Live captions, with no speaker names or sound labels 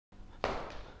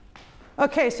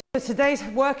Okay, so today's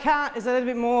workout is a little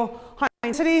bit more high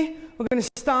intensity. We're going to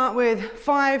start with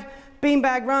 5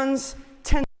 beanbag runs,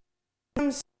 10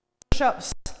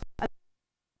 push-ups, and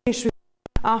finish with.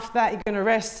 After that, you're going to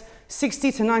rest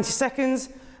 60 to 90 seconds,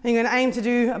 and you're going to aim to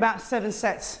do about 7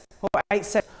 sets or 8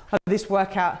 sets of this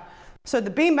workout. So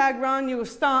the beanbag run, you will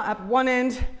start at one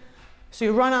end, so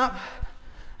you run up.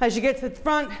 As you get to the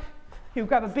front, you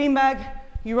grab a beanbag,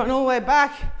 you run all the way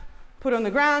back, put it on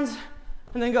the ground,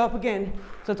 and then go up again.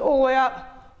 So it's all the way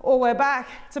up, all the way back.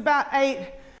 It's about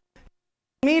 8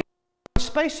 meters of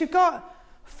space you've got.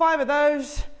 5 of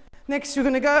those. Next, you're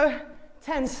going to go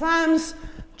 10 slams,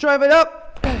 drive it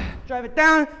up, drive it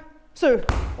down. So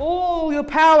all your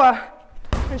power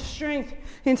and strength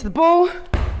into the ball.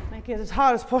 Make it as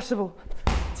hard as possible.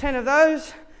 10 of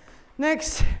those.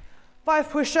 Next, 5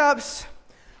 push-ups,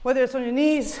 whether it's on your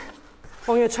knees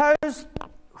or on your toes.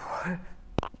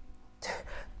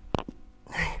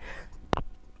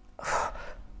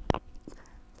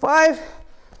 5.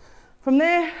 From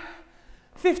there,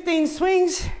 15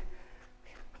 swings.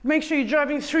 Make sure you're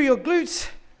driving through your glutes,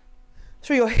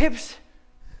 through your hips.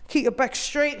 Keep your back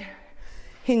straight.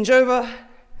 Hinge over.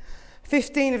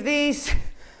 15 of these.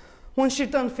 Once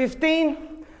you've done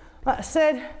 15, like I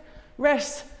said,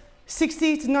 rest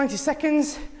 60 to 90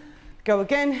 seconds. Go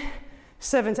again,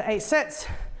 7 to 8 sets.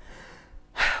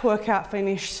 Workout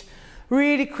finished.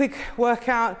 Really quick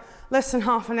workout, less than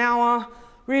half an hour.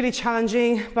 Really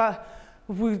challenging, but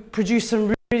we produce some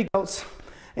really good results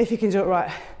if you can do it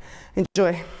right.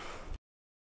 Enjoy.